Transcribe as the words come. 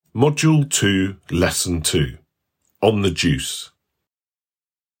Module 2, Lesson 2, On the Juice.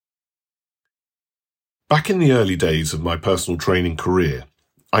 Back in the early days of my personal training career,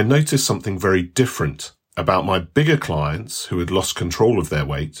 I noticed something very different about my bigger clients who had lost control of their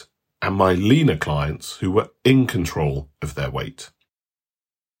weight and my leaner clients who were in control of their weight.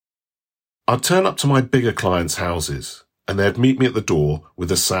 I'd turn up to my bigger clients' houses and they'd meet me at the door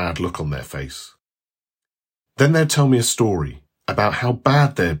with a sad look on their face. Then they'd tell me a story about how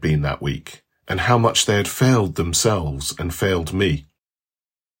bad they had been that week and how much they had failed themselves and failed me.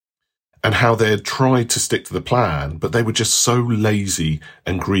 And how they had tried to stick to the plan, but they were just so lazy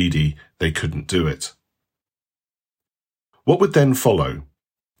and greedy they couldn't do it. What would then follow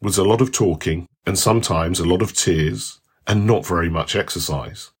was a lot of talking and sometimes a lot of tears and not very much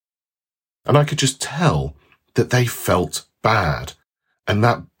exercise. And I could just tell that they felt bad, and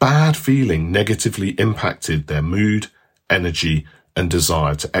that bad feeling negatively impacted their mood, energy, and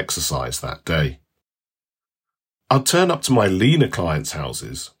desire to exercise that day. I'd turn up to my leaner clients'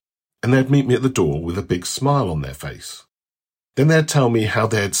 houses and they'd meet me at the door with a big smile on their face. Then they'd tell me how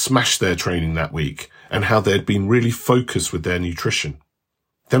they had smashed their training that week and how they had been really focused with their nutrition.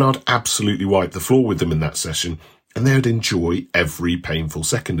 Then I'd absolutely wipe the floor with them in that session and they would enjoy every painful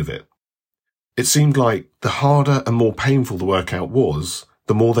second of it. It seemed like the harder and more painful the workout was,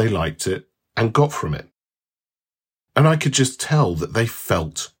 the more they liked it and got from it. And I could just tell that they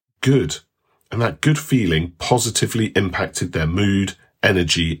felt good, and that good feeling positively impacted their mood,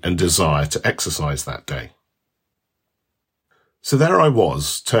 energy, and desire to exercise that day. So there I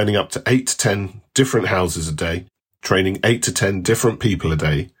was, turning up to 8 to 10 different houses a day, training 8 to 10 different people a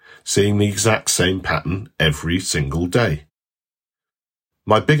day, seeing the exact same pattern every single day.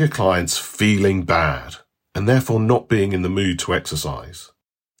 My bigger clients feeling bad, and therefore not being in the mood to exercise,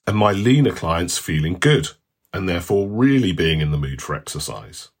 and my leaner clients feeling good, and therefore really being in the mood for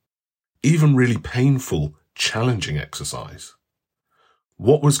exercise. Even really painful, challenging exercise.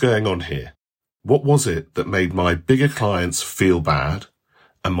 What was going on here? What was it that made my bigger clients feel bad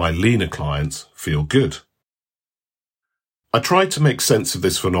and my leaner clients feel good? I tried to make sense of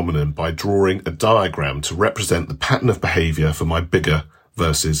this phenomenon by drawing a diagram to represent the pattern of behaviour for my bigger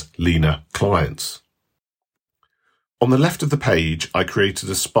versus leaner clients. On the left of the page, I created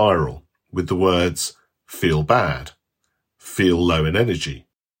a spiral with the words feel bad, feel low in energy,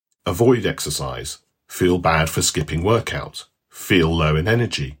 avoid exercise, feel bad for skipping workout, feel low in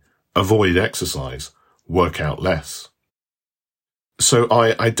energy, avoid exercise, work out less. So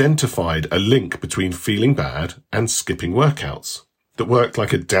I identified a link between feeling bad and skipping workouts that worked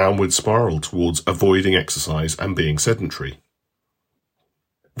like a downward spiral towards avoiding exercise and being sedentary.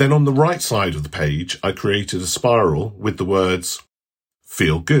 Then on the right side of the page, I created a spiral with the words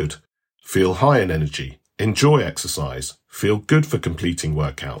feel good, feel high in energy, enjoy exercise, feel good for completing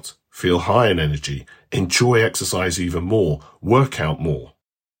workout, feel high in energy, enjoy exercise even more, work out more.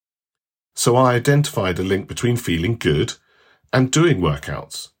 So I identified a link between feeling good and doing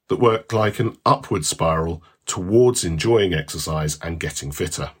workouts that worked like an upward spiral towards enjoying exercise and getting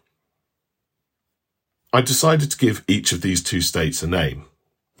fitter. I decided to give each of these two states a name.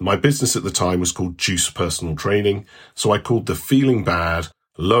 My business at the time was called Juice Personal Training, so I called the feeling bad,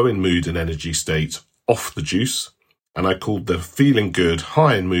 low in mood and energy state off the juice, and I called the feeling good,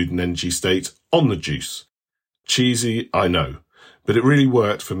 high in mood and energy state on the juice. Cheesy, I know, but it really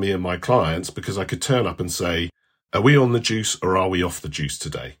worked for me and my clients because I could turn up and say, are we on the juice or are we off the juice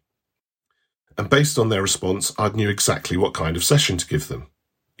today? And based on their response, I knew exactly what kind of session to give them.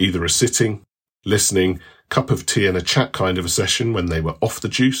 Either a sitting, listening, cup of tea and a chat kind of a session when they were off the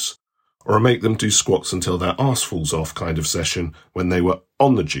juice, or a make them do squats until their arse falls off kind of session when they were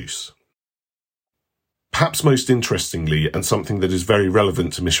on the juice. Perhaps most interestingly, and something that is very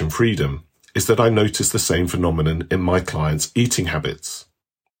relevant to Mission Freedom, is that I noticed the same phenomenon in my clients' eating habits.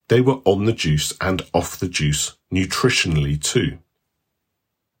 They were on the juice and off the juice nutritionally too.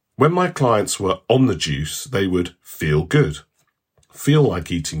 When my clients were on the juice, they would feel good, feel like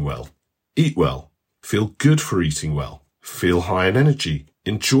eating well, eat well, feel good for eating well, feel high in energy,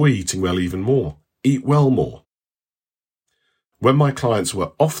 enjoy eating well even more, eat well more. When my clients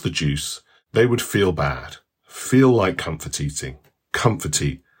were off the juice, they would feel bad, feel like comfort eating, comfort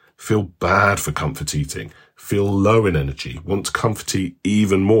eat, feel bad for comfort eating, feel low in energy, want to comfort eat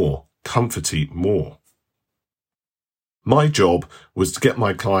even more, comfort eat more. My job was to get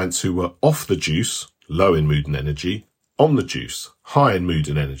my clients who were off the juice, low in mood and energy, on the juice, high in mood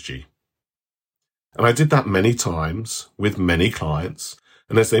and energy. And I did that many times with many clients,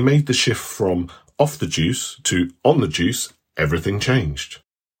 and as they made the shift from off the juice to on the juice, everything changed.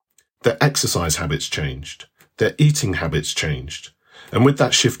 Their exercise habits changed. Their eating habits changed. And with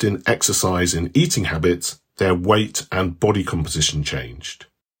that shift in exercise and eating habits, their weight and body composition changed.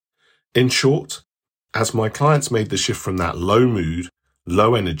 In short, as my clients made the shift from that low mood,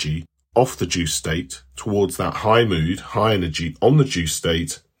 low energy, off the juice state towards that high mood, high energy, on the juice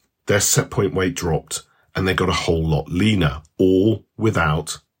state, their set point weight dropped and they got a whole lot leaner, all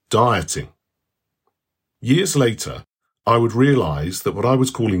without dieting. Years later, I would realize that what I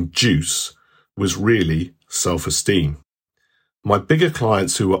was calling juice was really self-esteem. My bigger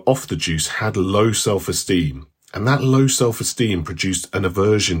clients who were off the juice had low self-esteem, and that low self-esteem produced an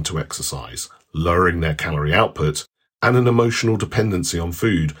aversion to exercise, lowering their calorie output, and an emotional dependency on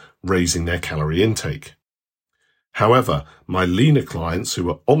food, raising their calorie intake. However, my leaner clients who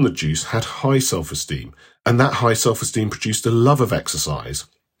were on the juice had high self-esteem, and that high self-esteem produced a love of exercise,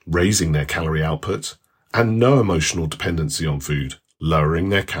 raising their calorie output, and no emotional dependency on food, lowering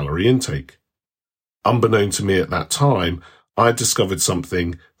their calorie intake. Unbeknown to me at that time, I had discovered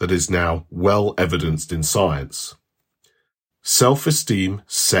something that is now well evidenced in science. Self-esteem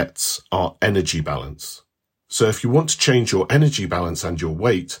sets our energy balance. So if you want to change your energy balance and your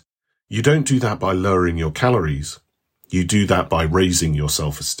weight, you don't do that by lowering your calories. You do that by raising your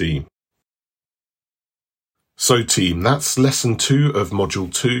self-esteem. So team, that's lesson 2 of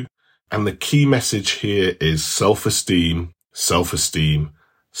module 2. And the key message here is self-esteem, self-esteem,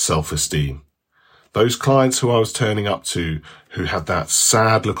 self-esteem. Those clients who I was turning up to, who had that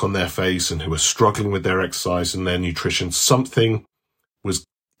sad look on their face and who were struggling with their exercise and their nutrition, something was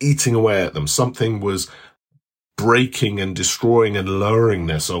eating away at them. Something was breaking and destroying and lowering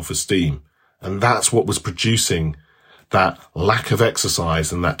their self-esteem. And that's what was producing that lack of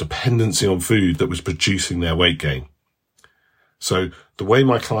exercise and that dependency on food that was producing their weight gain. So the way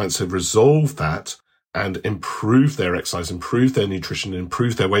my clients have resolved that and improved their exercise, improved their nutrition,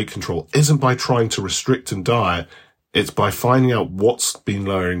 improved their weight control isn't by trying to restrict and diet. It's by finding out what's been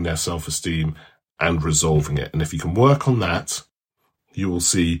lowering their self-esteem and resolving it. And if you can work on that, you will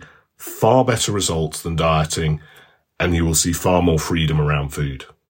see far better results than dieting, and you will see far more freedom around food.